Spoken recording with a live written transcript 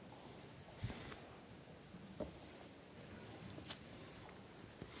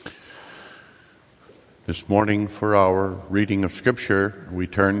This morning, for our reading of Scripture, we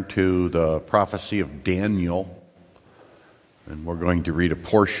turn to the prophecy of Daniel, and we're going to read a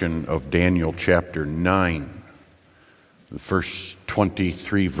portion of Daniel chapter 9, the first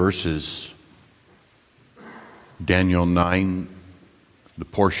 23 verses. Daniel 9, the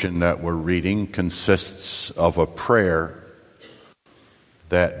portion that we're reading, consists of a prayer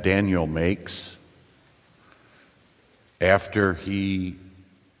that Daniel makes after he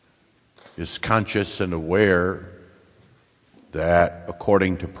is conscious and aware that,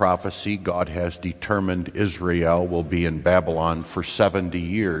 according to prophecy, God has determined Israel will be in Babylon for 70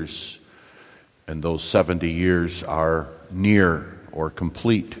 years, and those 70 years are near or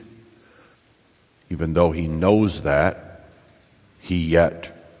complete. Even though he knows that, he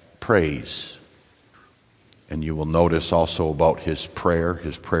yet prays. And you will notice also about his prayer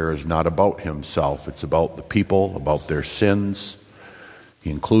is not about himself. It's about the people, about their sins. He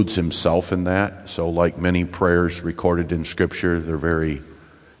includes himself in that. So like many prayers recorded in Scripture, they're very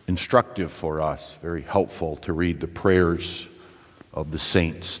instructive for us, very helpful to read the prayers of the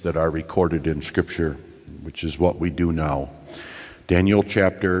saints that are recorded in Scripture, which is what we do now. Daniel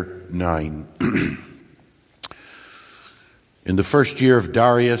chapter 9. In the first year of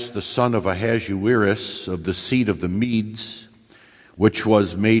Darius, the son of Ahasuerus, of the seed of the Medes, which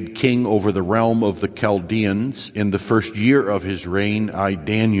was made king over the realm of the Chaldeans, in the first year of his reign, I,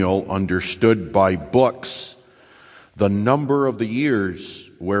 Daniel, understood by books the number of the years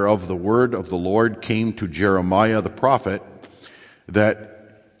whereof the word of the Lord came to Jeremiah the prophet,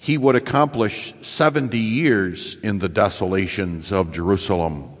 that he would accomplish 70 years in the desolations of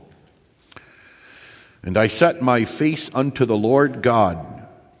Jerusalem. And I set my face unto the Lord God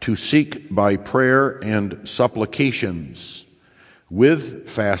to seek by prayer and supplications, with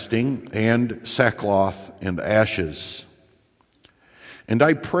fasting and sackcloth and ashes. And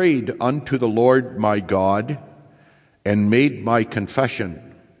I prayed unto the Lord my God, and made my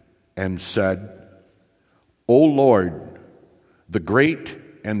confession, and said, O Lord, the great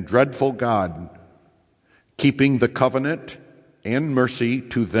and dreadful God, keeping the covenant and mercy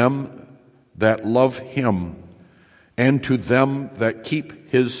to them that love him, and to them that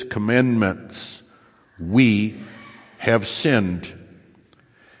keep his commandments, we have sinned,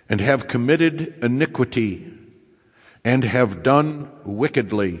 and have committed iniquity, and have done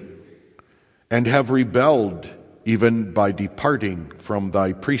wickedly, and have rebelled even by departing from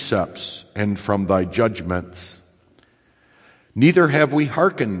thy precepts and from thy judgments. Neither have we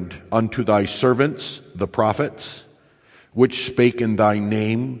hearkened unto thy servants the prophets, which spake in thy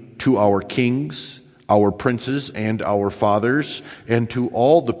name to our kings, our princes, and our fathers, and to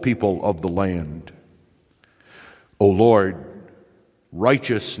all the people of the land. O Lord,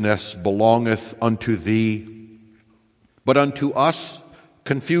 righteousness belongeth unto thee, but unto us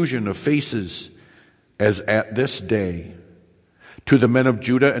confusion of faces, as at this day. To the men of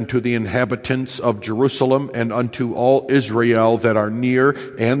Judah and to the inhabitants of Jerusalem, and unto all Israel that are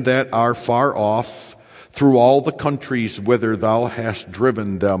near and that are far off, through all the countries whither thou hast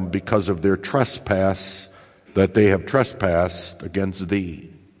driven them because of their trespass, that they have trespassed against thee.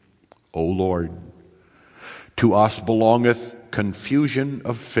 O Lord, to us belongeth confusion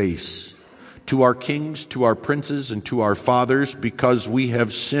of face, to our kings, to our princes, and to our fathers, because we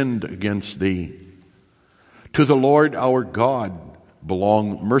have sinned against thee. To the Lord our God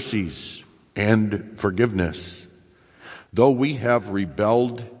belong mercies and forgiveness, though we have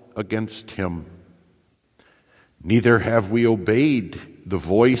rebelled against him. Neither have we obeyed the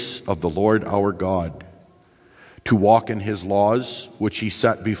voice of the Lord our God, to walk in his laws, which he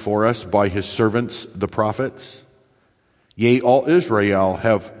set before us by his servants the prophets. Yea, all Israel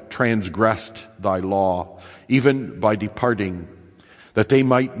have transgressed thy law, even by departing, that they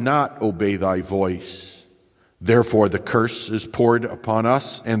might not obey thy voice. Therefore the curse is poured upon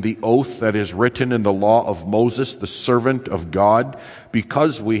us, and the oath that is written in the law of Moses, the servant of God,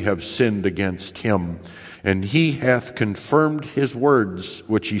 because we have sinned against him. And he hath confirmed his words,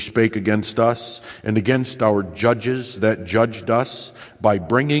 which he spake against us, and against our judges that judged us, by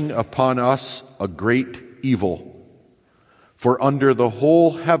bringing upon us a great evil. For under the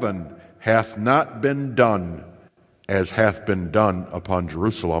whole heaven hath not been done as hath been done upon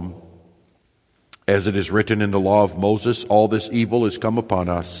Jerusalem. As it is written in the law of Moses, all this evil is come upon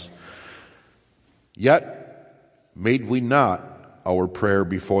us. Yet made we not our prayer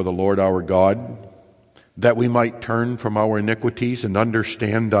before the Lord our God, that we might turn from our iniquities and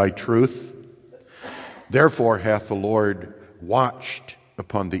understand thy truth. Therefore hath the Lord watched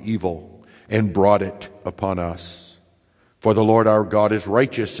upon the evil and brought it upon us. For the Lord our God is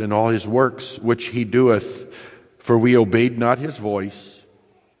righteous in all his works which he doeth, for we obeyed not his voice.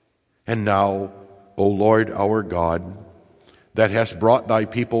 And now, O Lord our God, that hast brought thy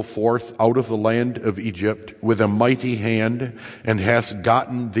people forth out of the land of Egypt with a mighty hand, and hast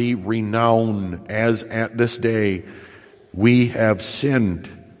gotten thee renown, as at this day we have sinned,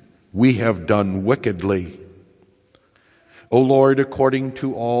 we have done wickedly. O Lord, according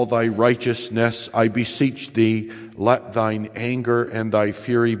to all thy righteousness, I beseech thee, let thine anger and thy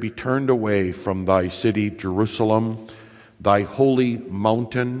fury be turned away from thy city, Jerusalem, thy holy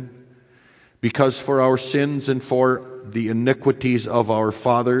mountain, because for our sins and for the iniquities of our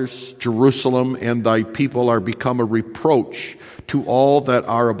fathers, Jerusalem and thy people are become a reproach to all that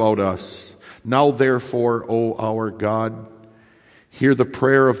are about us. Now therefore, O our God, hear the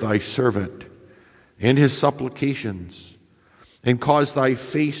prayer of thy servant and his supplications, and cause thy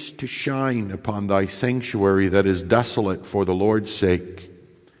face to shine upon thy sanctuary that is desolate for the Lord's sake.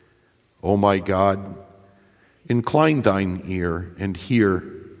 O my God, incline thine ear and hear,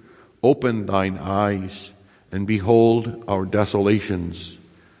 open thine eyes, and behold our desolations,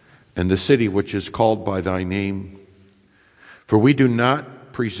 and the city which is called by thy name. For we do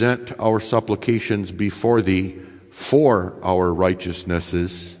not present our supplications before thee for our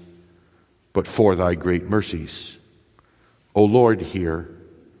righteousnesses, but for thy great mercies. O Lord, hear.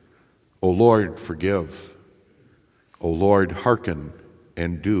 O Lord, forgive. O Lord, hearken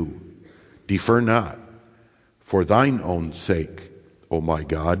and do. Defer not, for thine own sake, O my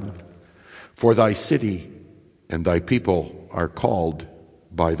God, for thy city and thy people are called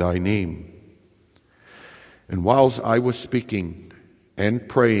by thy name. And whilst I was speaking and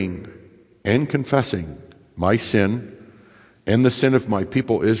praying and confessing my sin and the sin of my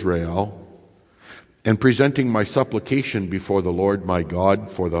people Israel, and presenting my supplication before the Lord my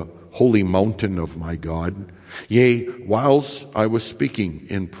God for the holy mountain of my God, yea, whilst I was speaking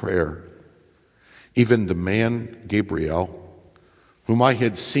in prayer, even the man Gabriel, whom I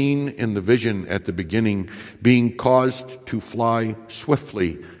had seen in the vision at the beginning, being caused to fly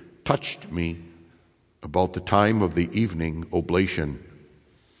swiftly, touched me about the time of the evening oblation.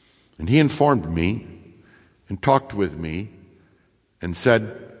 And he informed me and talked with me and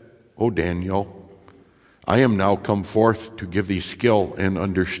said, O Daniel, I am now come forth to give thee skill and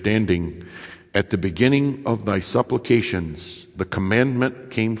understanding. At the beginning of thy supplications, the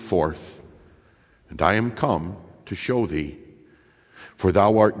commandment came forth, and I am come to show thee. For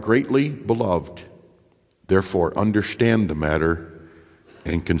thou art greatly beloved, therefore understand the matter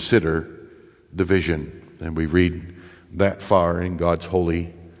and consider the vision. And we read that far in God's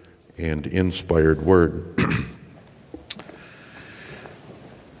holy and inspired word.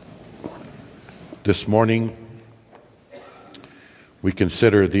 This morning, we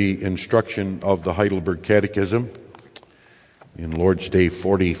consider the instruction of the Heidelberg Catechism in Lord's Day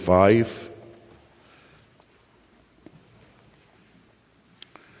 45.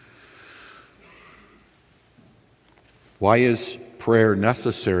 Why is prayer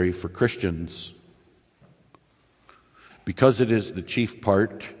necessary for Christians? Because it is the chief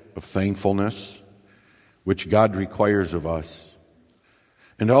part of thankfulness which God requires of us.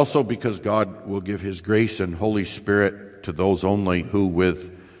 And also because God will give His grace and Holy Spirit to those only who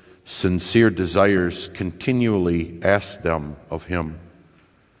with sincere desires continually ask them of Him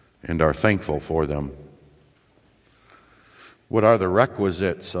and are thankful for them. What are the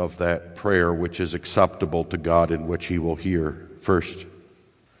requisites of that prayer which is acceptable to God and which He will hear? First,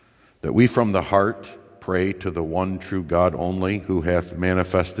 that we from the heart pray to the one true God only, who hath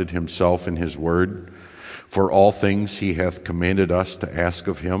manifested Himself in His word. For all things He hath commanded us to ask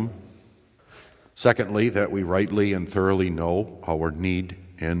of Him. Secondly, that we rightly and thoroughly know our need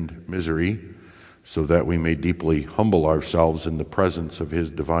and misery, so that we may deeply humble ourselves in the presence of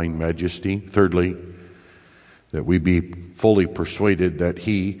His divine majesty. Thirdly, that we be fully persuaded that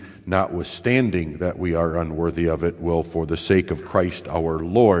He, notwithstanding that we are unworthy of it, will, for the sake of Christ our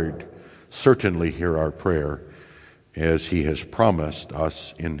Lord, certainly hear our prayer, as He has promised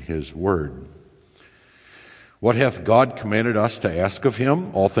us in His word. What hath God commanded us to ask of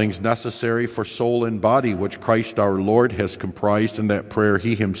Him? All things necessary for soul and body, which Christ our Lord has comprised in that prayer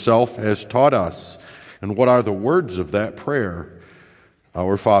He Himself has taught us. And what are the words of that prayer?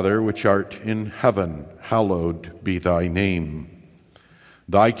 Our Father, which art in heaven, hallowed be thy name.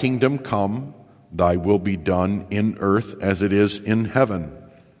 Thy kingdom come, thy will be done in earth as it is in heaven.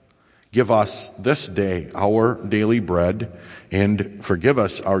 Give us this day our daily bread, and forgive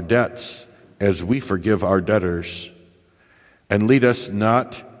us our debts as we forgive our debtors. And lead us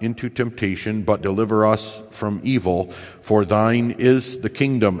not into temptation, but deliver us from evil. For thine is the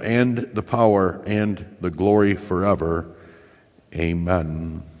kingdom and the power and the glory forever.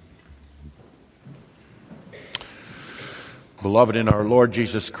 Amen. Beloved in our Lord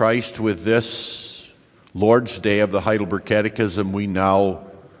Jesus Christ, with this Lord's Day of the Heidelberg Catechism, we now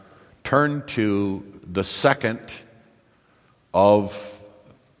turn to the second of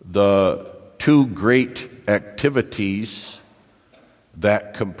the two great activities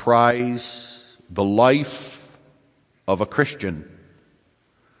that comprise the life of a Christian.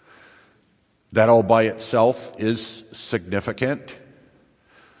 That all by itself is significant.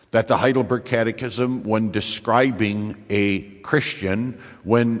 That the Heidelberg Catechism, when describing a Christian,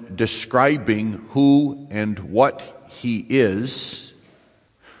 when describing who and what he is,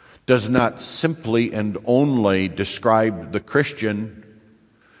 does not simply and only describe the Christian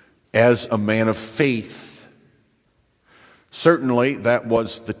as a man of faith. Certainly, that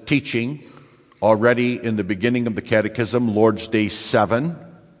was the teaching already in the beginning of the Catechism, Lord's Day 7,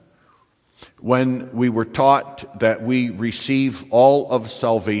 when we were taught that we receive all of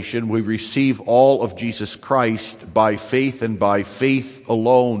salvation, we receive all of Jesus Christ by faith and by faith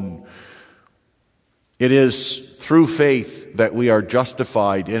alone. It is through faith that we are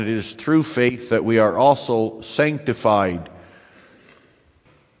justified, and it is through faith that we are also sanctified.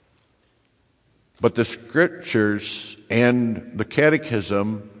 But the Scriptures and the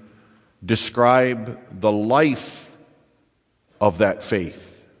Catechism describe the life of that faith.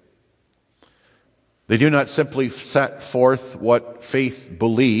 They do not simply set forth what faith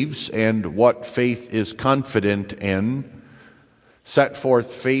believes and what faith is confident in, set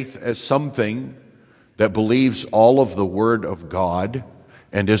forth faith as something that believes all of the Word of God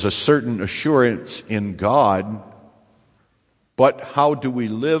and is a certain assurance in God. But how do we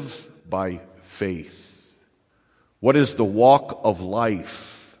live by faith? What does the walk of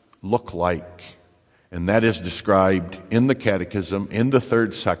life look like? And that is described in the Catechism in the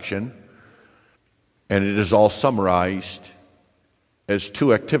third section. And it is all summarized as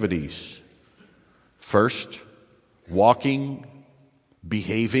two activities. First, walking,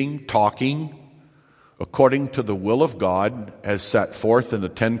 behaving, talking according to the will of God as set forth in the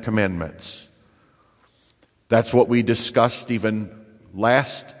Ten Commandments. That's what we discussed even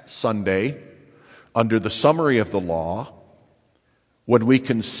last Sunday under the summary of the law, when we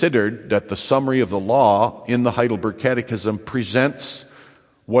considered that the summary of the law in the Heidelberg Catechism presents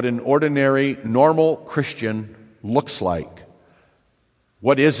what an ordinary, normal Christian looks like.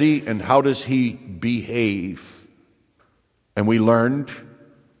 What is he and how does he behave? And we learned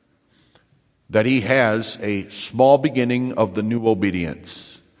that he has a small beginning of the new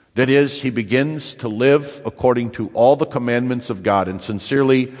obedience. That is, he begins to live according to all the commandments of God and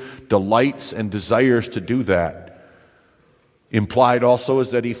sincerely delights and desires to do that. Implied also is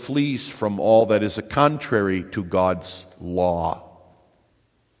that he flees from all that is contrary to God's law.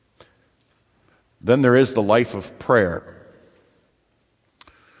 Then there is the life of prayer.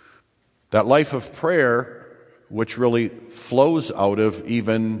 That life of prayer, which really flows out of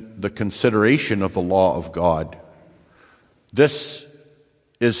even the consideration of the law of God. This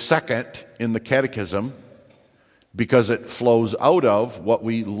is second in the Catechism because it flows out of what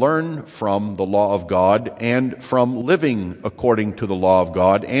we learn from the law of God and from living according to the law of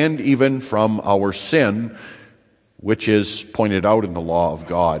God and even from our sin, which is pointed out in the law of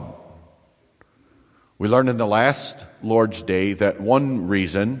God. We learned in the last Lord's Day that one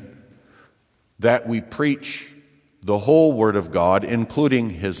reason that we preach the whole Word of God,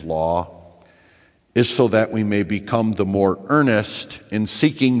 including His law, is so that we may become the more earnest in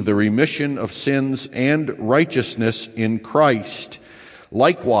seeking the remission of sins and righteousness in Christ.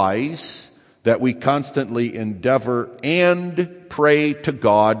 Likewise, that we constantly endeavor and pray to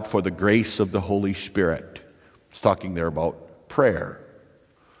God for the grace of the Holy Spirit. It's talking there about prayer.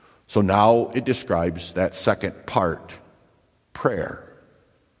 So now it describes that second part, prayer.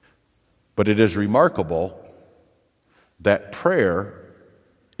 But it is remarkable that prayer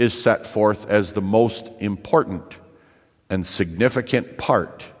is set forth as the most important and significant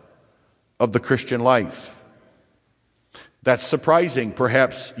part of the Christian life. That's surprising.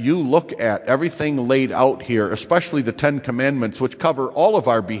 Perhaps you look at everything laid out here, especially the Ten Commandments, which cover all of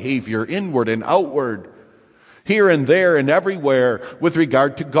our behavior, inward and outward, here and there and everywhere, with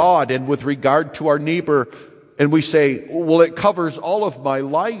regard to God and with regard to our neighbor. And we say, well, it covers all of my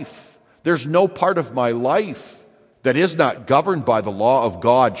life. There's no part of my life that is not governed by the law of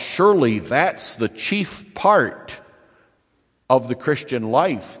God. Surely that's the chief part of the Christian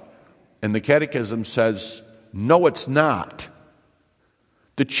life. And the Catechism says, no, it's not.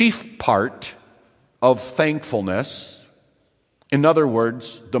 The chief part of thankfulness, in other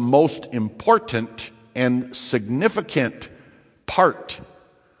words, the most important and significant part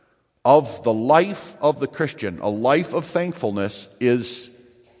of the life of the Christian, a life of thankfulness, is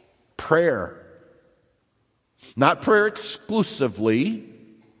prayer. Not prayer exclusively,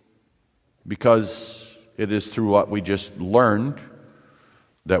 because it is through what we just learned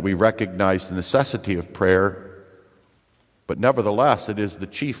that we recognize the necessity of prayer, but nevertheless, it is the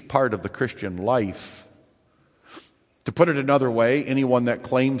chief part of the Christian life. To put it another way, anyone that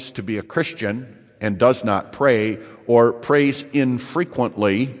claims to be a Christian and does not pray or prays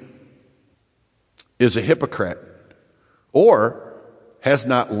infrequently is a hypocrite or has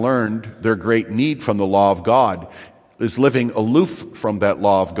not learned their great need from the law of God, is living aloof from that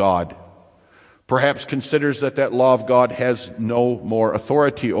law of God, perhaps considers that law of God has no more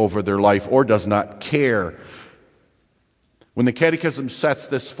authority over their life or does not care. When the Catechism sets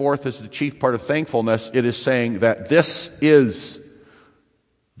this forth as the chief part of thankfulness, it is saying that this is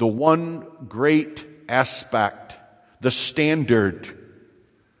the one great aspect, the standard,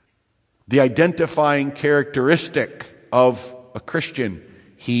 the identifying characteristic of a Christian.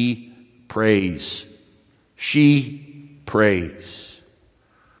 He prays. She prays.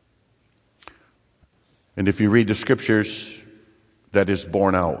 And if you read the Scriptures, that is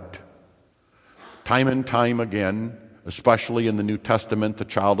borne out. Time and time again, especially in the New Testament, the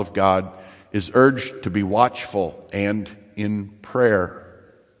child of God is urged to be watchful and in prayer.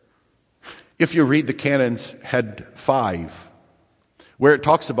 If you read the Canons, Head 5, where it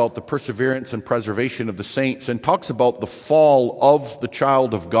talks about the perseverance and preservation of the saints and talks about the fall of the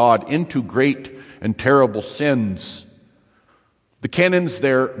child of God into great and terrible sins, the Canons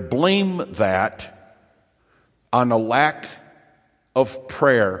there blame that on a lack of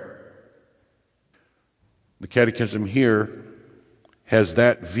prayer. The Catechism here has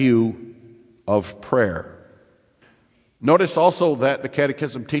that view of prayer. Notice also that the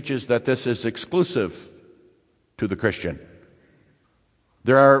Catechism teaches that this is exclusive to the Christian.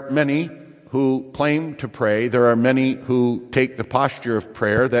 There are many who claim to pray. There are many who take the posture of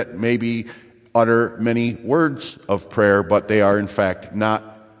prayer that maybe utter many words of prayer, but they are in fact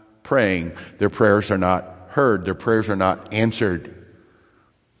not praying. Their prayers are not heard. Their prayers are not answered.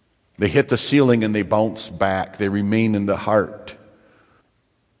 They hit the ceiling and they bounce back. They remain in the heart.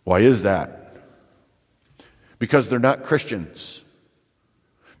 Why is that? Because they're not Christians.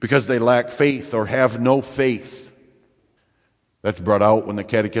 Because they lack faith or have no faith. That's brought out when the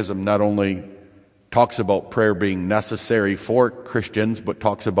Catechism not only talks about prayer being necessary for Christians, but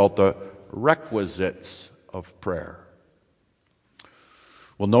talks about the requisites of prayer.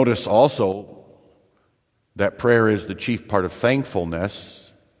 Well, notice also that prayer is the chief part of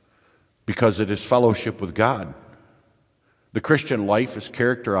thankfulness, because it is fellowship with God. The Christian life is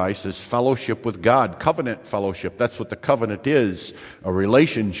characterized as fellowship with God, covenant fellowship. That's what the covenant is, a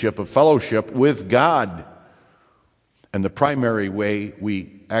relationship of fellowship with God. And the primary way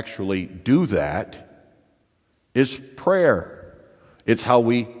we actually do that is prayer. It's how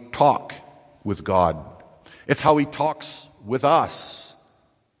we talk with God. It's how He talks with us.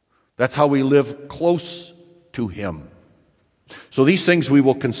 That's how we live close to Him. So these things we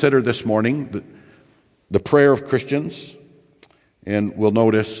will consider this morning, the prayer of Christians, and we'll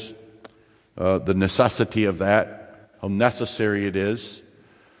notice the necessity of that, how necessary it is,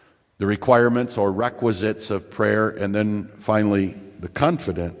 the requirements or requisites of prayer, and then finally the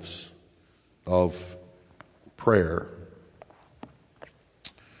confidence of prayer.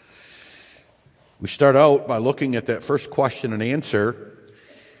 We start out by looking at that first question and answer,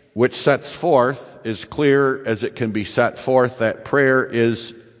 which sets forth, as clear as it can be set forth, that prayer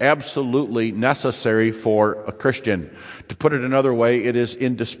is absolutely necessary for a Christian. To put it another way, it is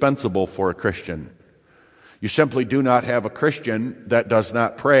indispensable for a Christian. You simply do not have a Christian that does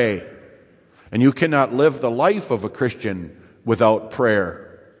not pray. And you cannot live the life of a Christian without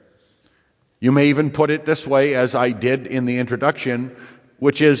prayer. You may even put it this way, as I did in the introduction,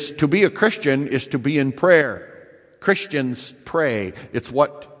 which is to be a Christian is to be in prayer. Christians pray. It's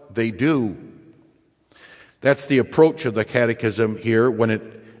what they do. That's the approach of the Catechism here when it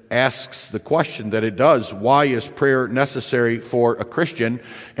asks the question that it does. Why is prayer necessary for a Christian?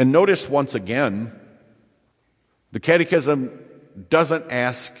 And notice once again, the Catechism doesn't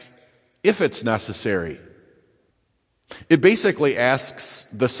ask if it's necessary. It basically asks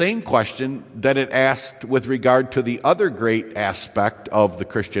the same question that it asked with regard to the other great aspect of the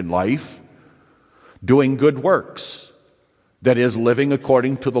Christian life, doing good works. That is, living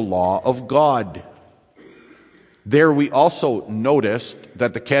according to the law of God. There we also noticed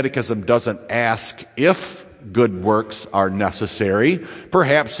that the Catechism doesn't ask if good works are necessary.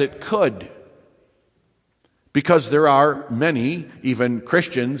 Perhaps it could. Because there are many, even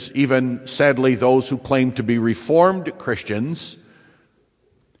Christians, even sadly those who claim to be Reformed Christians,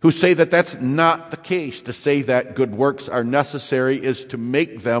 who say that that's not the case. To say that good works are necessary is to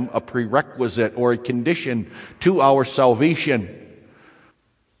make them a prerequisite or a condition to our salvation.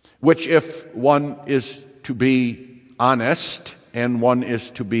 which, if one is to be honest and one is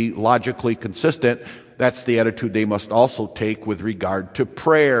to be logically consistent, that's the attitude they must also take with regard to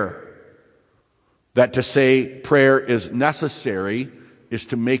prayer. That to say prayer is necessary is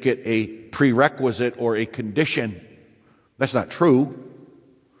to make it a prerequisite or a condition. That's not true.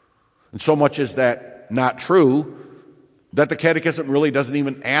 And so much is that not true that the Catechism really doesn't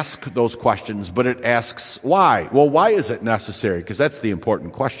even ask those questions, but it asks why. Well, why is it necessary? Because that's the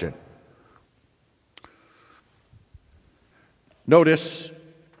important question. Notice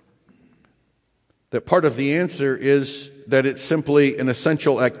that part of the answer is that it's simply an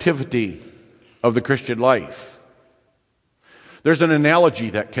essential activity of the Christian life. There's an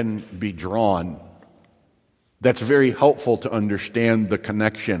analogy that can be drawn that's very helpful to understand the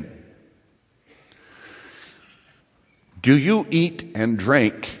connection. Do you eat and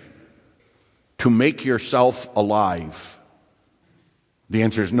drink to make yourself alive? The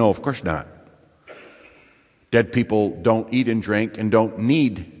answer is no, of course not. Dead people don't eat and drink and don't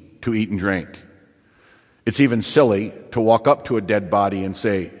need to eat and drink. It's even silly to walk up to a dead body and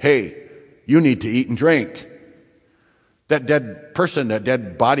say, hey, you need to eat and drink. That dead person, that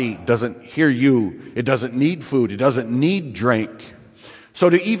dead body doesn't hear you. It doesn't need food. It doesn't need drink. So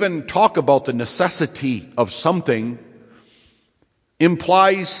to even talk about the necessity of something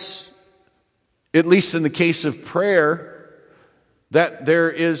implies, at least in the case of prayer, that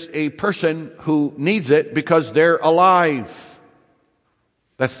there is a person who needs it because they're alive.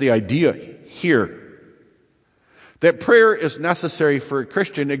 That's the idea here. That prayer is necessary for a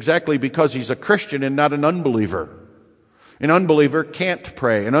Christian exactly because he's a Christian and not an unbeliever. An unbeliever can't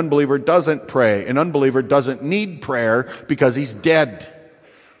pray. An unbeliever doesn't pray. An unbeliever doesn't need prayer because he's dead.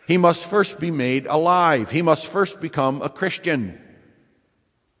 He must first be made alive. He must first become a Christian.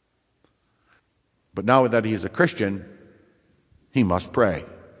 But now that he's a Christian, he must pray.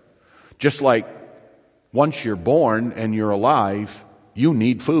 Just like once you're born and you're alive, you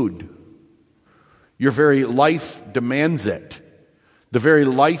need food. Your very life demands it. The very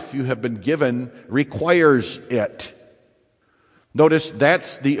life you have been given requires it. Notice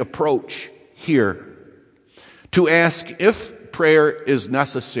that's the approach here. To ask if prayer is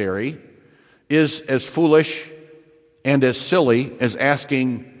necessary is as foolish and as silly as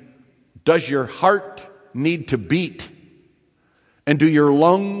asking, does your heart need to beat? And do your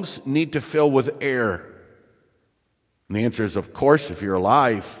lungs need to fill with air? And the answer is, of course, if you're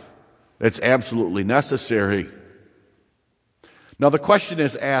alive, it's absolutely necessary. Now the question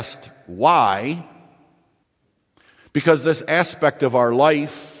is asked, why? Because this aspect of our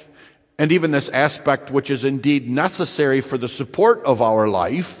life, and even this aspect which is indeed necessary for the support of our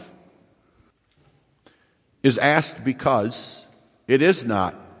life, is asked because it is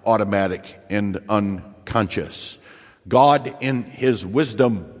not automatic and unconscious. God in His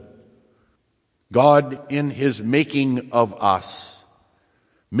wisdom, God in His making of us,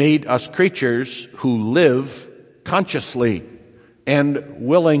 made us creatures who live consciously and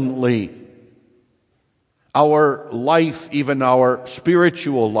willingly. Our life, even our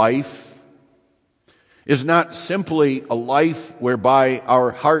spiritual life, is not simply a life whereby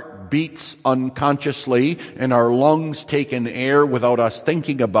our heart beats unconsciously and our lungs take in air without us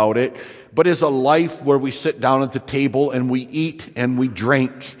thinking about it, but is a life where we sit down at the table and we eat and we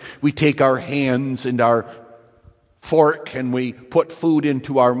drink. We take our hands and our fork and we put food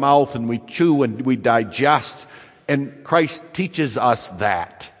into our mouth and we chew and we digest. And Christ teaches us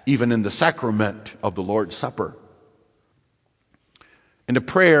that, even in the sacrament of the Lord's Supper. And a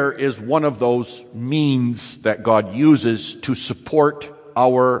prayer is one of those means that God uses to support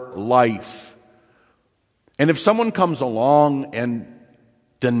our life. And if someone comes along and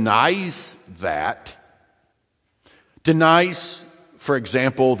denies that, denies, for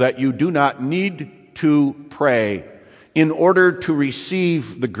example, that you do not need to pray in order to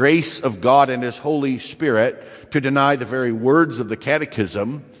receive the grace of God and His Holy Spirit, to deny the very words of the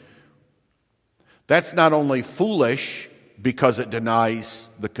Catechism, that's not only foolish because it denies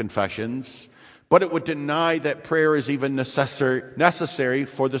the confessions, but it would deny that prayer is even necessary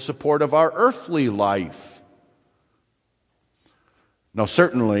for the support of our earthly life. Now,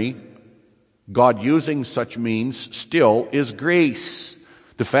 certainly, God using such means still is grace.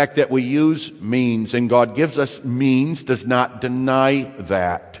 The fact that we use means and God gives us means does not deny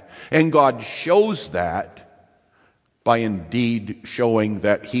that. And God shows that by indeed showing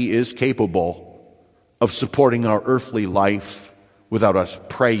that He is capable of supporting our earthly life without us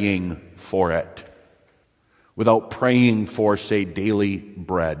praying for it, without praying for, say, daily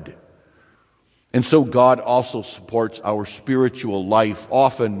bread. And so God also supports our spiritual life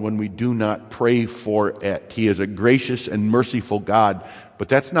often when we do not pray for it. He is a gracious and merciful God, but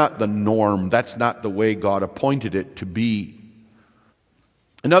that's not the norm. That's not the way God appointed it to be.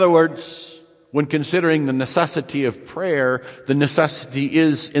 In other words, when considering the necessity of prayer, the necessity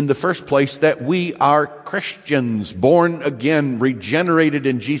is, in the first place, that we are Christians, born again, regenerated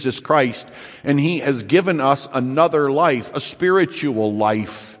in Jesus Christ, and He has given us another life, a spiritual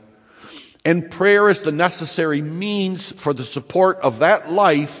life. And prayer is the necessary means for the support of that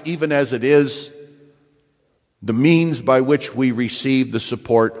life, even as it is the means by which we receive the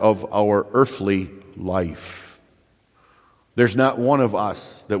support of our earthly life. There's not one of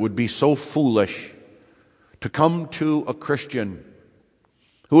us that would be so foolish to come to a Christian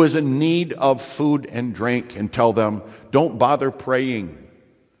who is in need of food and drink and tell them, don't bother praying.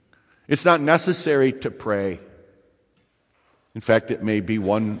 It's not necessary to pray. In fact, it may be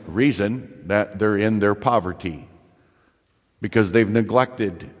one reason that they're in their poverty, because they've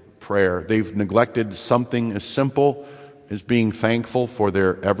neglected prayer. They've neglected something as simple as being thankful for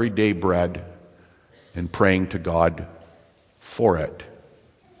their everyday bread and praying to God for it.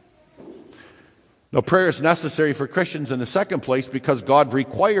 Now, prayer is necessary for Christians in the second place because God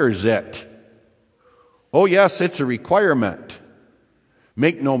requires it. Oh yes, it's a requirement.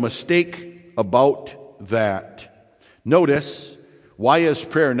 Make no mistake about that. Notice, why is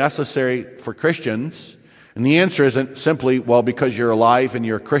prayer necessary for Christians? And the answer isn't simply, well, because you're alive and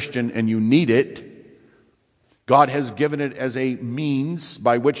you're a Christian and you need it. God has given it as a means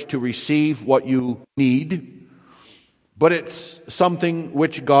by which to receive what you need. But it's something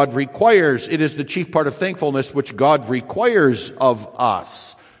which God requires. It is the chief part of thankfulness which God requires of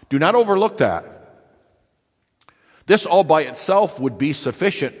us. Do not overlook that. This all by itself would be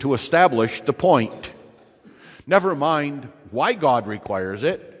sufficient to establish the point. Never mind why God requires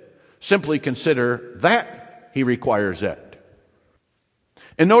it. Simply consider that He requires it.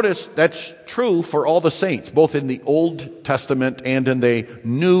 And notice that's true for all the saints, both in the Old Testament and in the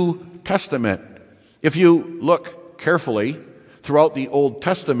New Testament. If you look carefully throughout the Old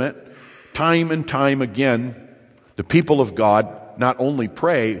Testament, time and time again, the people of God not only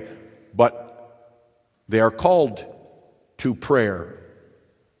pray, but they are called to prayer.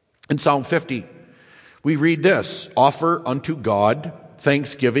 In Psalm 50, we read this: offer unto God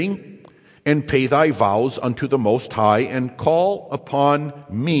thanksgiving, and pay thy vows unto the Most High, and call upon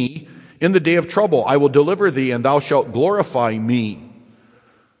me in the day of trouble. I will deliver thee, and thou shalt glorify me.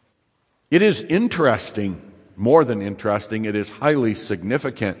 It is interesting, more than interesting, it is highly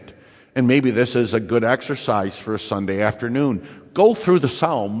significant. And maybe this is a good exercise for a Sunday afternoon. Go through the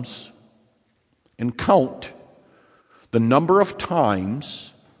Psalms and count the number of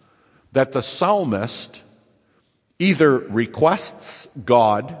times that the psalmist either requests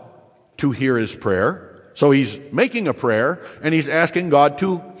God to hear his prayer, so he's making a prayer and he's asking God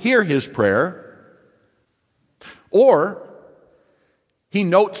to hear his prayer, or he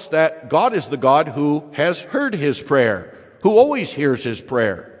notes that God is the God who has heard his prayer, who always hears his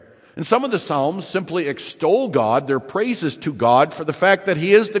prayer. And some of the Psalms simply extol God, their praises to God, for the fact that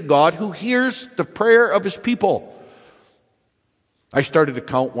He is the God who hears the prayer of His people. I started to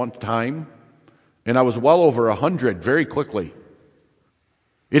count one time, and I was well over 100 very quickly.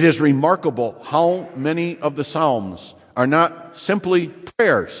 It is remarkable how many of the Psalms are not simply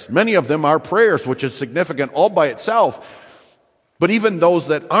prayers. Many of them are prayers, which is significant all by itself. But even those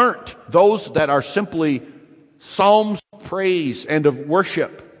that aren't, those that are simply psalms of praise and of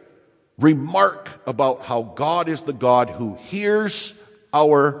worship, remark about how God is the God who hears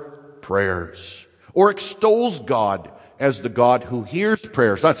our prayers, or extols God as the God who hears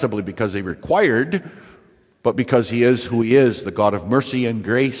prayers, not simply because He required, but because He is who He is, the God of mercy and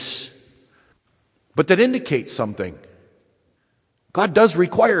grace. But that indicates something. God does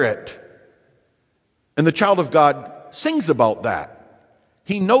require it. And the child of God sings about that.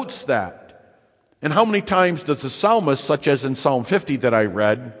 He notes that. And how many times does the psalmist, such as in Psalm 50 that I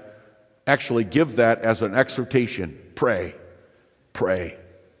read, actually give that as an exhortation? Pray, pray.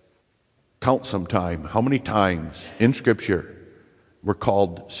 Count some time. How many times in Scripture we're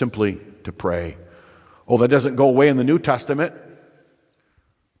called simply to pray? Oh, that doesn't go away in the New Testament.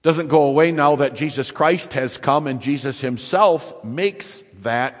 Doesn't go away now that Jesus Christ has come, and Jesus Himself makes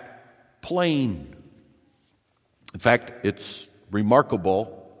that plain. In fact, it's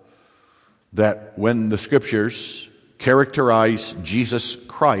remarkable that when the Scriptures characterize Jesus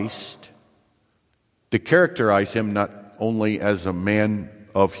Christ, they characterize Him not only as a man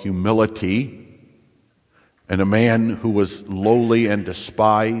of humility and a man who was lowly and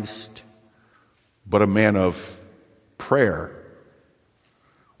despised, but a man of prayer.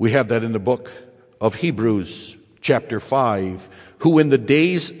 We have that in the book of Hebrews, chapter 5, who in the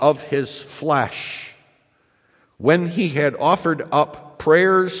days of His flesh, when He had offered up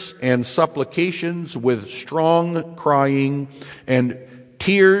prayers and supplications with strong crying and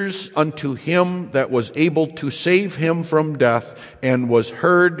tears unto him that was able to save him from death, and was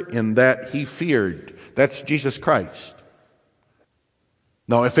heard in that he feared. That's Jesus Christ.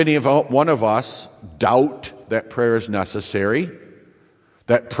 Now, if any of one of us doubt that prayer is necessary,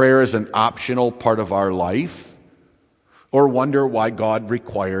 that prayer is an optional part of our life, or wonder why God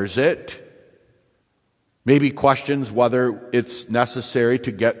requires it, maybe questions whether it's necessary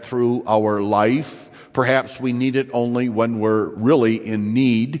to get through our life, perhaps we need it only when we're really in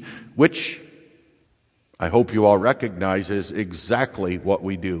need, which I hope you all recognize is exactly what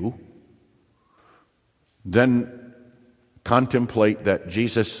we do, then contemplate that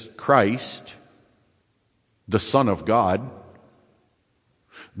Jesus Christ, the Son of God,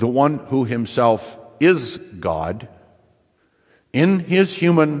 the one who himself is God, in his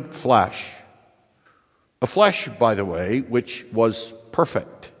human flesh, a flesh, by the way, which was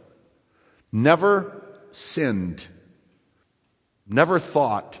perfect, never sinned, never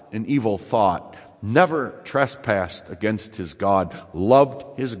thought an evil thought, never trespassed against his God,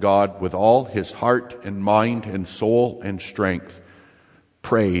 loved his God with all his heart and mind and soul and strength,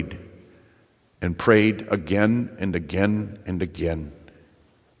 prayed and prayed again and again and again,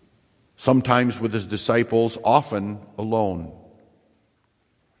 sometimes with his disciples, often alone.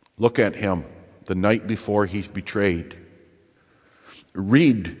 Look at him the night before he's betrayed.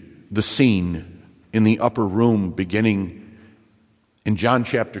 Read the scene in the upper room beginning in John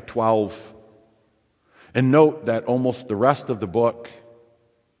chapter 12. And note that almost the rest of the book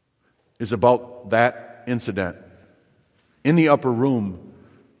is about that incident in the upper room.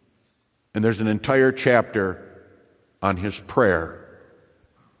 And there's an entire chapter on his prayer.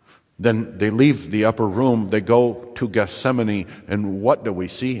 Then they leave the upper room, they go to Gethsemane, and what do we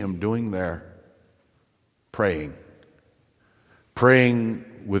see him doing there? Praying. Praying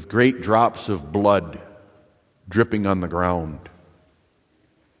with great drops of blood dripping on the ground.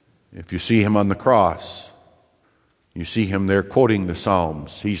 If you see him on the cross, you see him there quoting the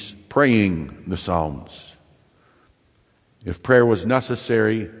Psalms. He's praying the Psalms. If prayer was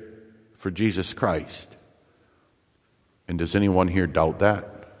necessary for Jesus Christ, and does anyone here doubt that?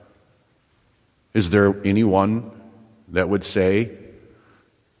 Is there anyone that would say,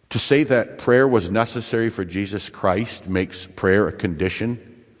 to say that prayer was necessary for Jesus Christ makes prayer a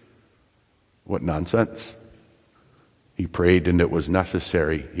condition? What nonsense. He prayed and it was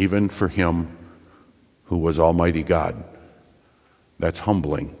necessary, even for him who was Almighty God. That's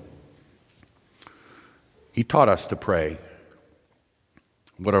humbling. He taught us to pray.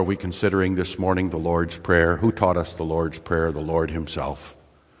 What are we considering this morning? The Lord's Prayer. Who taught us the Lord's Prayer? The Lord himself.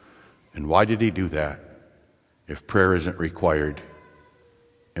 And why did he do that? If prayer isn't required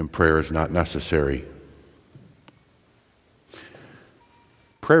and prayer is not necessary.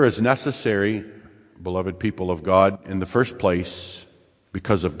 Prayer is necessary, beloved people of God, in the first place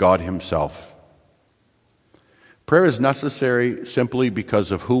because of God himself. Prayer is necessary simply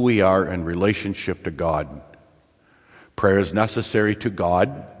because of who we are in relationship to God. Prayer is necessary to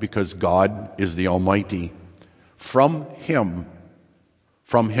God because God is the Almighty. From him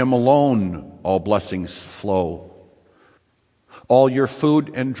alone, all blessings flow. All your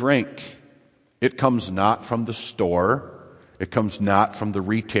food and drink, it comes not from the store. It comes not from the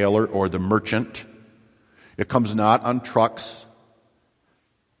retailer or the merchant. It comes not on trucks.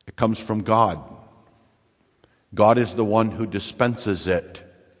 It comes from God. God is the one who dispenses it.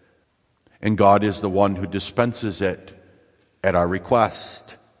 And God is the one who dispenses it at our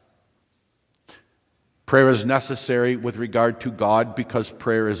request. Prayer is necessary with regard to God because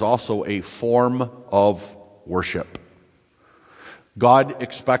prayer is also a form of worship. God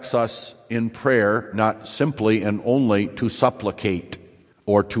expects us in prayer not simply and only to supplicate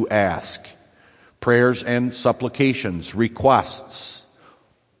or to ask. Prayers and supplications, requests,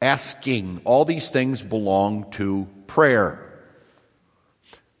 asking, all these things belong to prayer.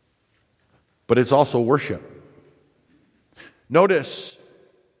 But it's also worship. Notice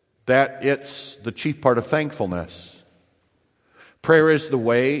that it's the chief part of thankfulness. Prayer is the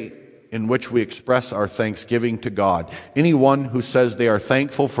way in which we express our thanksgiving to God. Anyone who says they are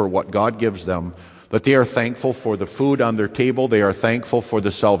thankful for what God gives them, that they are thankful for the food on their table, they are thankful for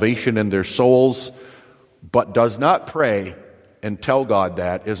the salvation in their souls, but does not pray and tell God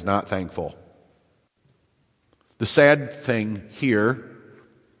that, is not thankful. The sad thing here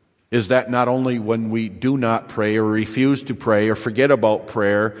is that not only when we do not pray or refuse to pray or forget about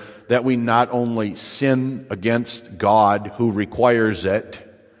prayer, that we not only sin against God who requires it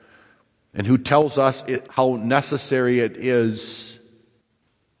and who tells us how necessary it is,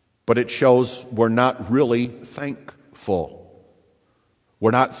 but it shows we're not really thankful.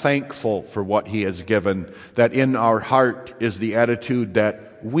 We're not thankful for what He has given, that in our heart is the attitude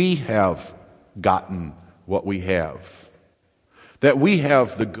that we have gotten what we have, that we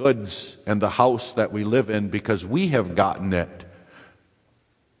have the goods and the house that we live in because we have gotten it,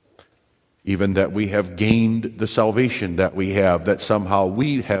 even that we have gained the salvation that we have, that somehow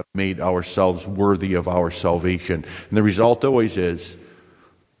we have made ourselves worthy of our salvation. And the result always is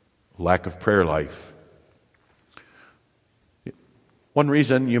lack of prayer life. One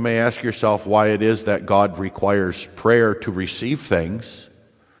reason you may ask yourself why it is that God requires prayer to receive things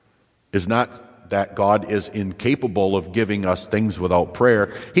is not that God is incapable of giving us things without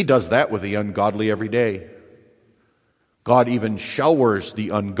prayer. He does that with the ungodly every day. God even showers the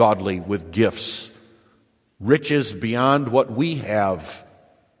ungodly with gifts, riches beyond what we have.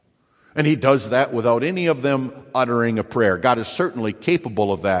 And He does that without any of them uttering a prayer. God is certainly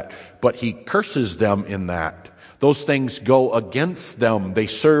capable of that, but He curses them in that. Those things go against them. They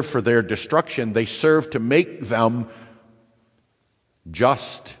serve for their destruction. They serve to make them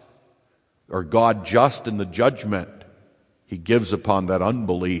just, or God just in the judgment He gives upon that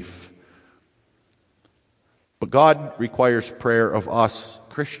unbelief. But God requires prayer of us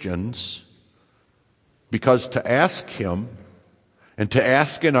Christians because to ask Him and to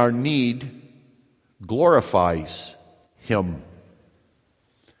ask in our need glorifies Him.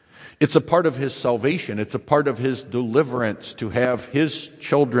 It's a part of His salvation. It's a part of His deliverance to have His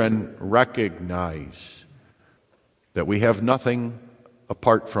children recognize that we have nothing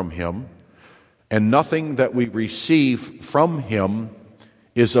apart from Him, and nothing that we receive from Him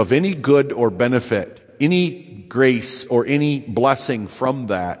is of any good or benefit, any grace or any blessing from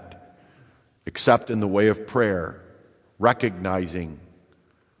that, except in the way of prayer, recognizing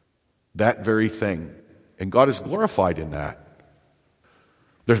that very thing. And God is glorified in that.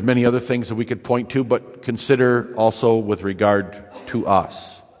 There's many other things that we could point to, but consider also with regard to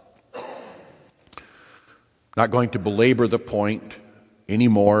us. Not going to belabor the point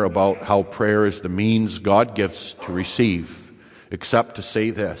anymore about how prayer is the means God gives to receive, except to say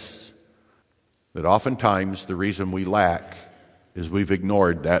this, that oftentimes the reason we lack is we've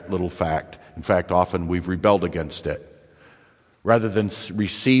ignored that little fact. In fact, often we've rebelled against it. Rather than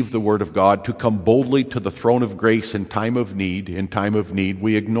receive the Word of God, to come boldly to the throne of grace in time of need,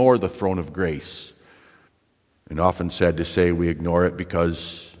 we ignore the throne of grace. And often sad to say we ignore it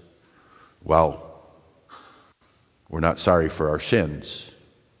because, well, we're not sorry for our sins.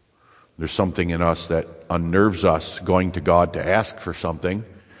 There's something in us that unnerves us going to God to ask for something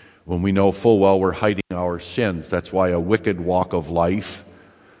when we know full well we're hiding our sins. That's why a wicked walk of life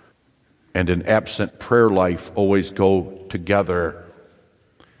and an absent prayer life always go together.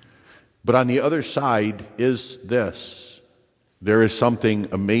 But on the other side is this. There is something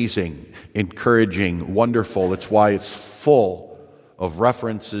amazing, encouraging, wonderful. It's why it's full of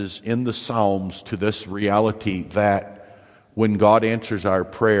references in the Psalms to this reality that when God answers our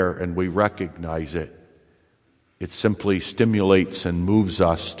prayer and we recognize it, it simply stimulates and moves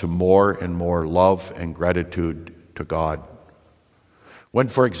us to more and more love and gratitude to God. When,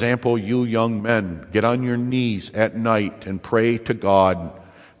 for example, you young men get on your knees at night and pray to God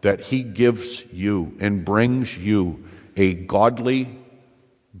that He gives you and brings you a godly,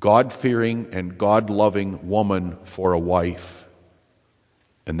 God-fearing, and God-loving woman for a wife,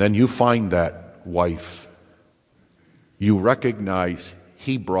 and then you find that wife, you recognize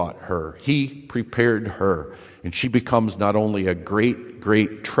He brought her, He prepared her, and she becomes not only a great,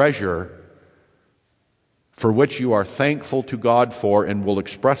 great treasure for which you are thankful to God for and will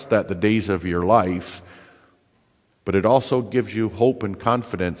express that the days of your life, but it also gives you hope and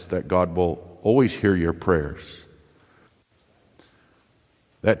confidence that God will always hear your prayers.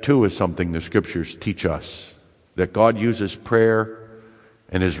 That too is something the Scriptures teach us, that God uses prayer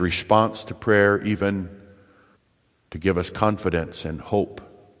and His response to prayer even to give us confidence and hope.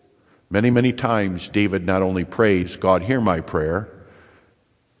 Many, many times David not only prays, God, hear my prayer,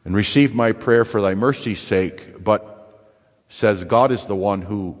 and receive my prayer for thy mercy's sake, but says God is the one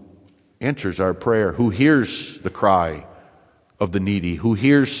who answers our prayer, who hears the cry of the needy, who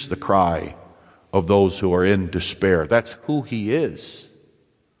hears the cry of those who are in despair. That's who He is.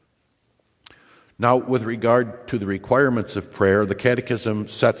 Now, with regard to the requirements of prayer, the Catechism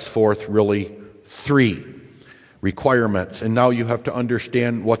sets forth really 3 requirements. And now you have to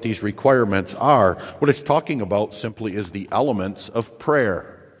understand what these requirements are. What it's talking about simply is the elements of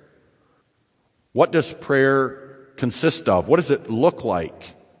prayer. What does prayer consist of? What does it look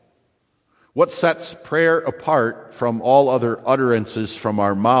like? What sets prayer apart from all other utterances from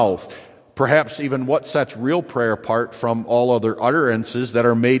our mouth? Perhaps even what sets real prayer apart from all other utterances that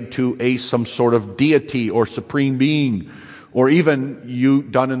are made to some sort of deity or supreme being or even you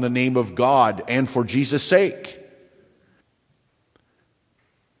done in the name of God and for Jesus' sake.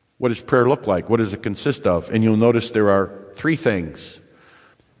 What does prayer look like? What does it consist of? And you'll notice there are three things.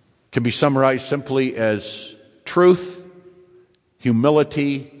 It can be summarized simply as truth,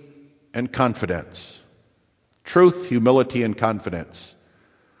 humility, and confidence. Truth, humility, and confidence.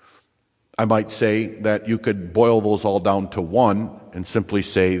 I might say that you could boil those all down to one and simply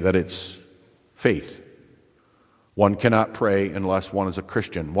say that it's faith. One cannot pray unless one is a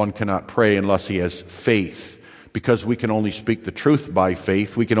Christian. One cannot pray unless he has faith. Because we can only speak the truth by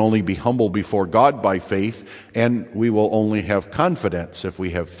faith, we can only be humble before God by faith, and we will only have confidence if we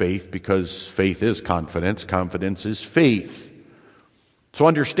have faith, because faith is confidence, confidence is faith. So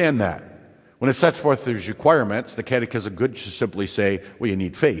understand that. When it sets forth these requirements, the Catechism could just simply say, well, you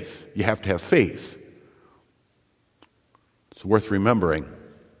need faith. You have to have faith. It's worth remembering.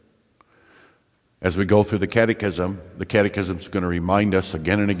 As we go through the Catechism is going to remind us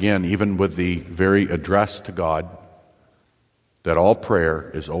again and again, even with the very address to God, that all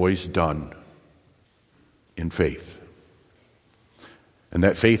prayer is always done in faith. And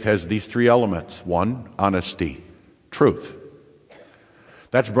that faith has these three elements. One, honesty, truth.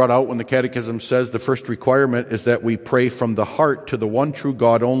 That's brought out when the Catechism says the first requirement is that we pray from the heart to the one true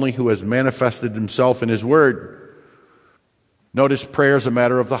God only, who has manifested himself in his word. Notice prayer is a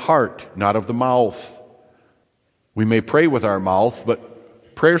matter of the heart, not of the mouth. We may pray with our mouth,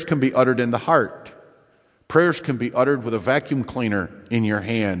 but prayers can be uttered in the heart. Prayers can be uttered with a vacuum cleaner in your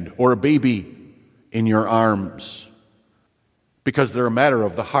hand or a baby in your arms, because they're a matter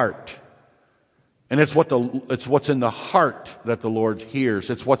of the heart. And it's what's in the heart that the Lord hears.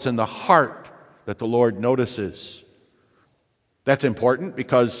 It's what's in the heart that the Lord notices. That's important,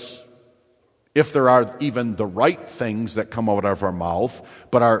 because if there are even the right things that come out of our mouth,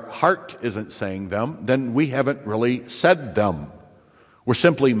 but our heart isn't saying them, then we haven't really said them. We're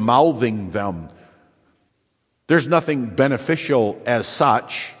simply mouthing them. There's nothing beneficial as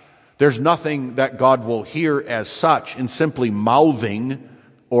such. There's nothing that God will hear as such in simply mouthing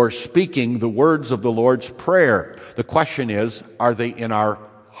or speaking the words of the Lord's Prayer. The question is, are they in our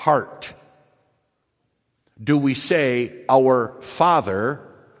heart? Do we say, "Our Father,"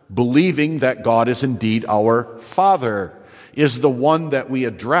 believing that God is indeed our Father? Is the one that we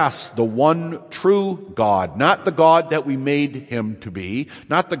address the one true God, not the God that we made him to be,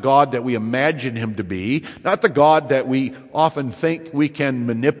 not the God that we imagine him to be, not the God that we often think we can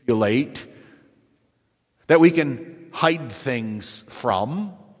manipulate, that we can hide things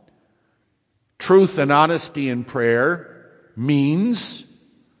from? Truth and honesty in prayer means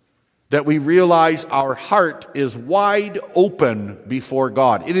that we realize our heart is wide open before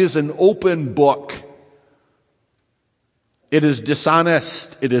God. It is an open book. It is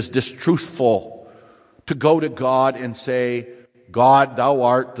dishonest. It is distruthful to go to God and say, "God, thou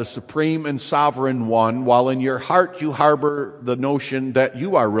art the supreme and sovereign one," while in your heart you harbor the notion that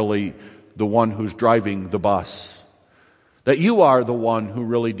you are really the one who's driving the bus, that you are the one who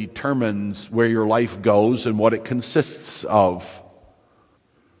really determines where your life goes and what it consists of.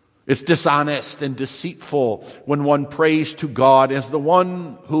 It's dishonest and deceitful when one prays to God as the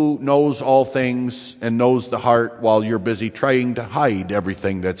one who knows all things and knows the heart, while you're busy trying to hide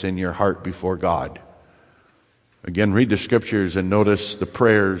everything that's in your heart before God. Again, read the Scriptures and notice the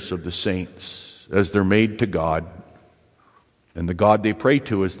prayers of the saints as they're made to God. And the God they pray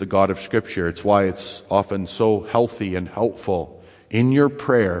to is the God of Scripture. It's why it's often so healthy and helpful in your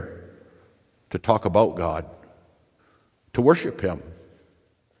prayer to talk about God, to worship him.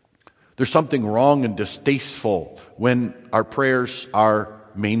 There's something wrong and distasteful when our prayers are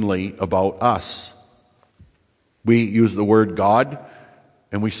mainly about us. We use the word God,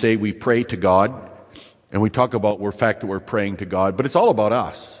 and we say we pray to God, and we talk about the fact that we're praying to God, but it's all about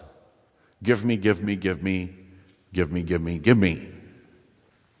us. Give me, give me, give me, give me, give me, give me.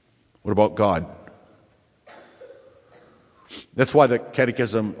 What about God? That's why the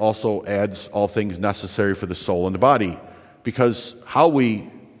Catechism also adds all things necessary for the soul and the body, because how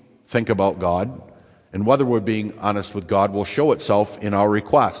we think about God and whether we're being honest with God will show itself in our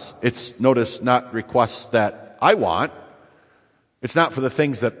requests. It's, notice, not requests that I want. It's not for the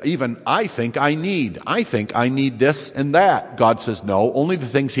things that even I think I need. I think I need this and that. God says no, only the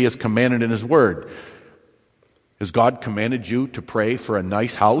things he has commanded in his word. Has God commanded you to pray for a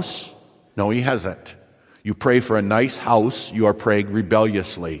nice house? No, he hasn't. You pray for a nice house, you are praying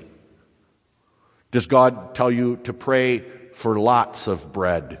rebelliously. Does God tell you to pray for lots of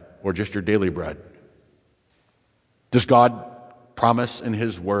bread or just your daily bread? Does God promise in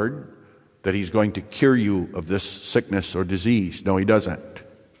his word that he's going to cure you of this sickness or disease? No, he doesn't.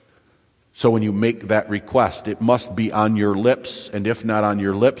 So when you make that request, it must be on your lips, and if not on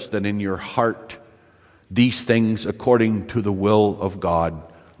your lips, then in your heart. These things according to the will of God.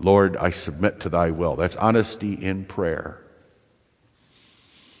 Lord, I submit to thy will. That's honesty in prayer.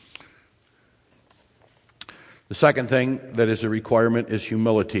 The second thing that is a requirement is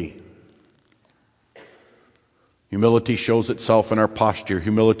humility. Humility shows itself in our posture.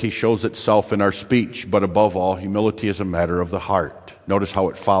 Humility shows itself in our speech. But above all, humility is a matter of the heart. Notice how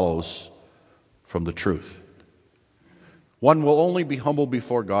it follows from the truth. One will only be humble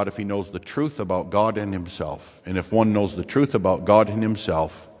before God if he knows the truth about God and himself. And if one knows the truth about God and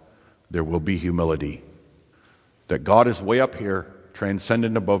himself, there will be humility. That God is way up here,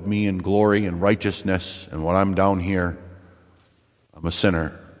 transcendent above me in glory and righteousness, and when I'm down here, I'm a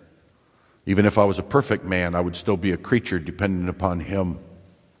sinner. Even if I was a perfect man, I would still be a creature dependent upon him.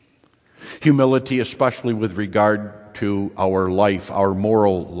 Humility, especially with regard to our life, our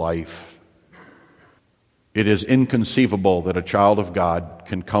moral life. It is inconceivable that a child of God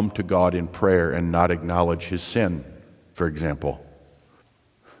can come to God in prayer and not acknowledge his sin, for example.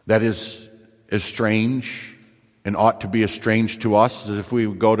 That is as strange and ought to be as strange to us as if we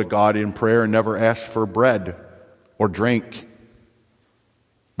would go to God in prayer and never ask for bread or drink.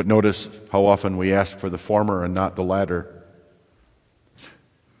 But notice how often we ask for the former and not the latter.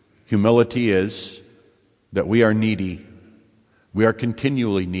 Humility is that we are needy. We are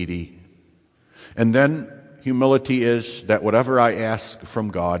continually needy. And then humility is that whatever I ask from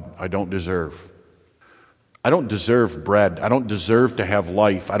God, I don't deserve. I don't deserve bread. I don't deserve to have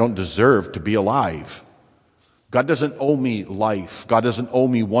life. I don't deserve to be alive. God doesn't owe me life. God doesn't owe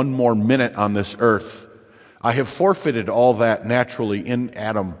me one more minute on this earth. I have forfeited all that naturally in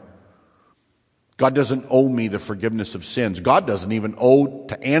Adam. God doesn't owe me the forgiveness of sins. God doesn't even owe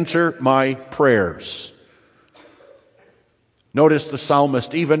to answer my prayers. Notice the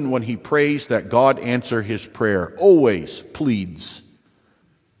psalmist, even when he prays that God answer his prayer, always pleads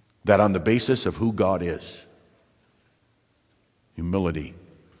that on the basis of who God is. Humility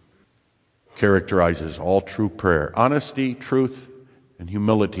characterizes all true prayer. Honesty, truth, and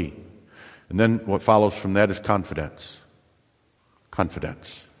humility. And then what follows from that is confidence.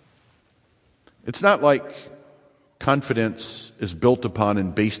 Confidence. It's not like confidence is built upon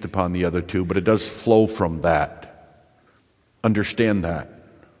and based upon the other two, but it does flow from that. Understand that.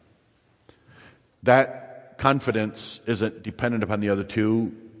 That confidence isn't dependent upon the other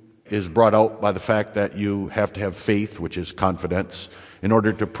two, is brought out by the fact that you have to have faith, which is confidence, in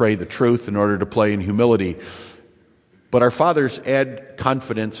order to pray the truth, in order to pray in humility. But our fathers add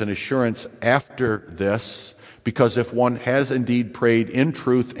confidence and assurance after this, because if one has indeed prayed in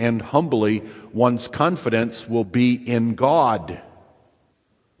truth and humbly, one's confidence will be in God.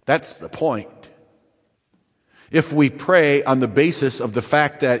 That's the point. If we pray on the basis of the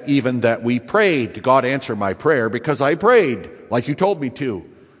fact that even that we prayed, God answer my prayer because I prayed like you told me to,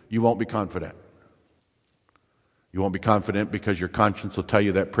 you won't be confident. You won't be confident because your conscience will tell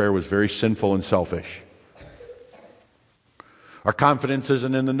you that prayer was very sinful and selfish. Our confidence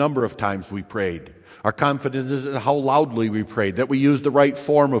isn't in the number of times we prayed. Our confidence isn't in how loudly we prayed, that we used the right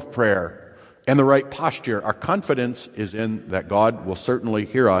form of prayer and the right posture. Our confidence is in that God will certainly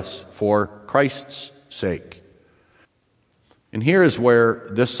hear us for Christ's sake. And here is where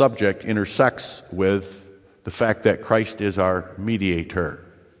this subject intersects with the fact that Christ is our mediator.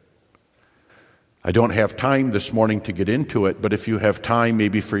 I don't have time this morning to get into it, but if you have time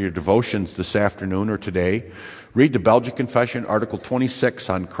maybe for your devotions this afternoon or today, read the Belgic Confession, Article 26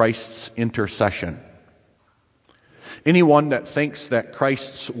 on Christ's intercession. Anyone that thinks that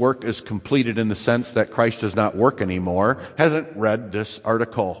Christ's work is completed in the sense that Christ does not work anymore hasn't read this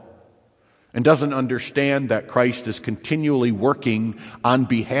article and doesn't understand that Christ is continually working on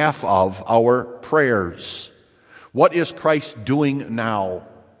behalf of our prayers. What is Christ doing now?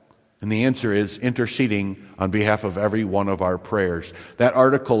 And the answer is interceding on behalf of every one of our prayers. That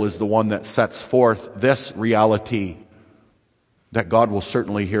article is the one that sets forth this reality, that God will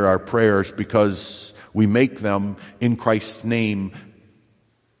certainly hear our prayers because we make them in Christ's name.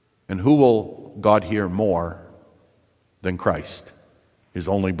 And who will God hear more than Christ, his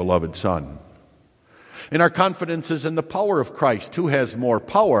only beloved Son? And our confidence is in the power of Christ. Who has more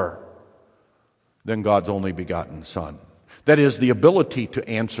power than God's only begotten Son? That is, the ability to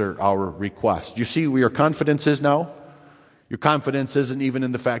answer our request. You see where your confidence is now? Your confidence isn't even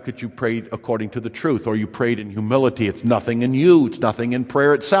in the fact that you prayed according to the truth or you prayed in humility. It's nothing in you. It's nothing in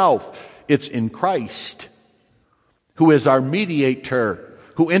prayer itself. It's in Christ, who is our mediator,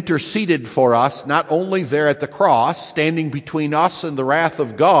 who interceded for us, not only there at the cross, standing between us and the wrath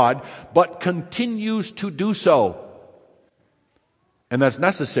of God, but continues to do so. And that's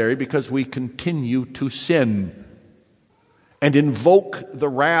necessary because we continue to sin and invoke the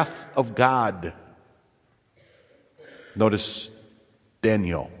wrath of God. Notice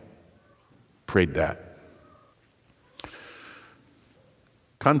Daniel prayed that.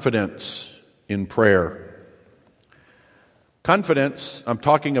 Confidence in prayer. Confidence, I'm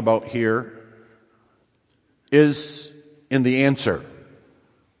talking about here, is in the answer.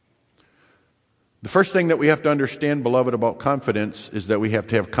 The first thing that we have to understand, beloved, about confidence is that we have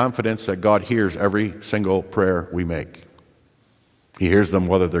to have confidence that God hears every single prayer we make. He hears them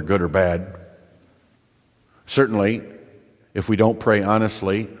whether they're good or bad. Certainly, if we don't pray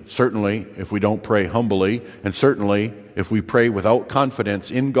honestly, certainly if we don't pray humbly, and certainly if we pray without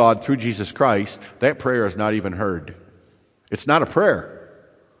confidence in God through Jesus Christ, that prayer is not even heard. It's not a prayer.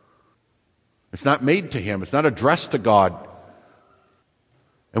 It's not made to Him. It's not addressed to God.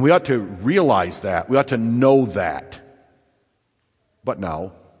 And we ought to realize that. We ought to know that. But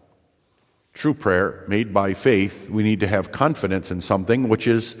now, true prayer made by faith, we need to have confidence in something, which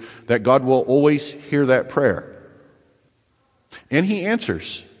is that God will always hear that prayer. And He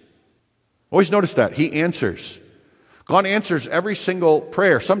answers. Always notice that. He answers. God answers every single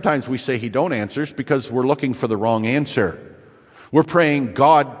prayer. Sometimes we say He don't answer because we're looking for the wrong answer. We're praying,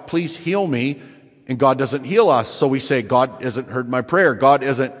 God, please heal me, and God doesn't heal us. So we say, God hasn't heard my prayer. God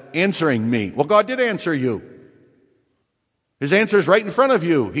isn't answering me. Well, God did answer you. His answer is right in front of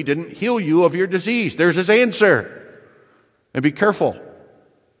you. He didn't heal you of your disease. There's His answer. And be careful.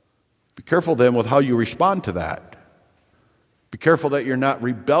 Be careful then with how you respond to that. Be careful that you're not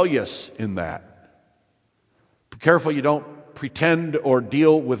rebellious in that. Be careful you don't pretend or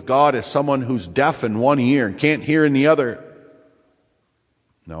deal with God as someone who's deaf in one ear and can't hear in the other.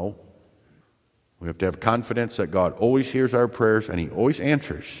 No. We have to have confidence that God always hears our prayers and He always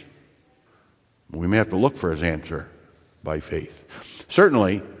answers. We may have to look for His answer by faith.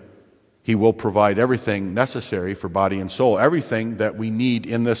 Certainly, He will provide everything necessary for body and soul, everything that we need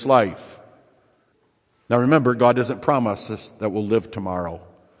in this life. Now remember, God doesn't promise us that we'll live tomorrow.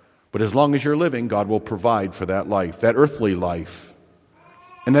 But as long as you're living, God will provide for that life, that earthly life.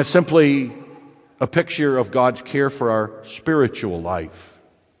 And that's simply a picture of God's care for our spiritual life.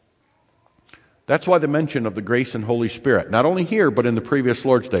 That's why the mention of the grace and Holy Spirit, not only here, but in the previous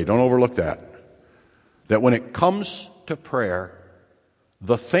Lord's Day, don't overlook that. That when it comes to prayer,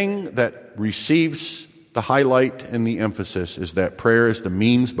 the thing that receives the highlight and the emphasis is that prayer is the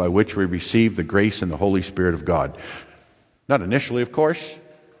means by which we receive the grace and the Holy Spirit of God. Not initially, of course,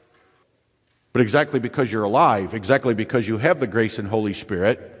 but exactly because you're alive, exactly because you have the grace and Holy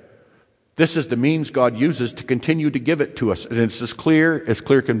Spirit, this is the means God uses to continue to give it to us. And it's as clear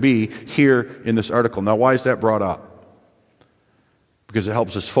can be here in this article. Now, why is that brought up? Because it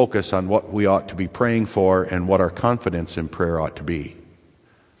helps us focus on what we ought to be praying for and what our confidence in prayer ought to be.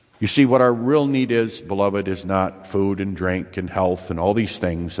 You see, what our real need is, beloved, is not food and drink and health and all these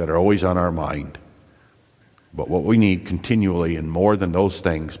things that are always on our mind. But what we need continually and more than those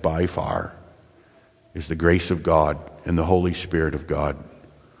things by far is the grace of God and the Holy Spirit of God.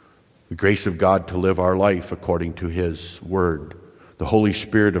 The grace of God to live our life according to His Word. The Holy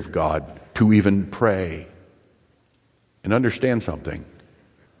Spirit of God to even pray. And understand something.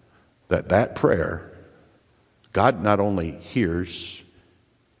 That prayer, God not only hears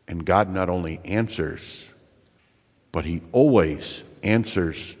and God not only answers, but He always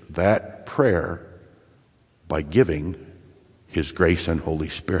answers that prayer by giving His grace and Holy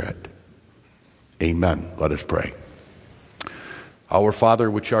Spirit. Amen. Let us pray. Our Father,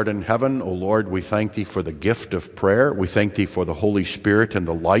 which art in heaven, O Lord, we thank Thee for the gift of prayer. We thank Thee for the Holy Spirit and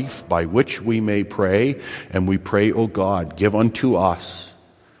the life by which we may pray. And we pray, O God, give unto us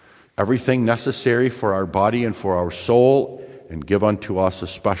everything necessary for our body and for our soul, and give unto us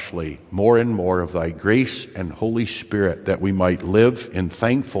especially more and more of Thy grace and Holy Spirit, that we might live in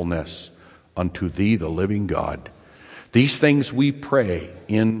thankfulness unto Thee, the living God. These things we pray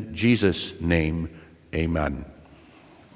in Jesus' name. Amen.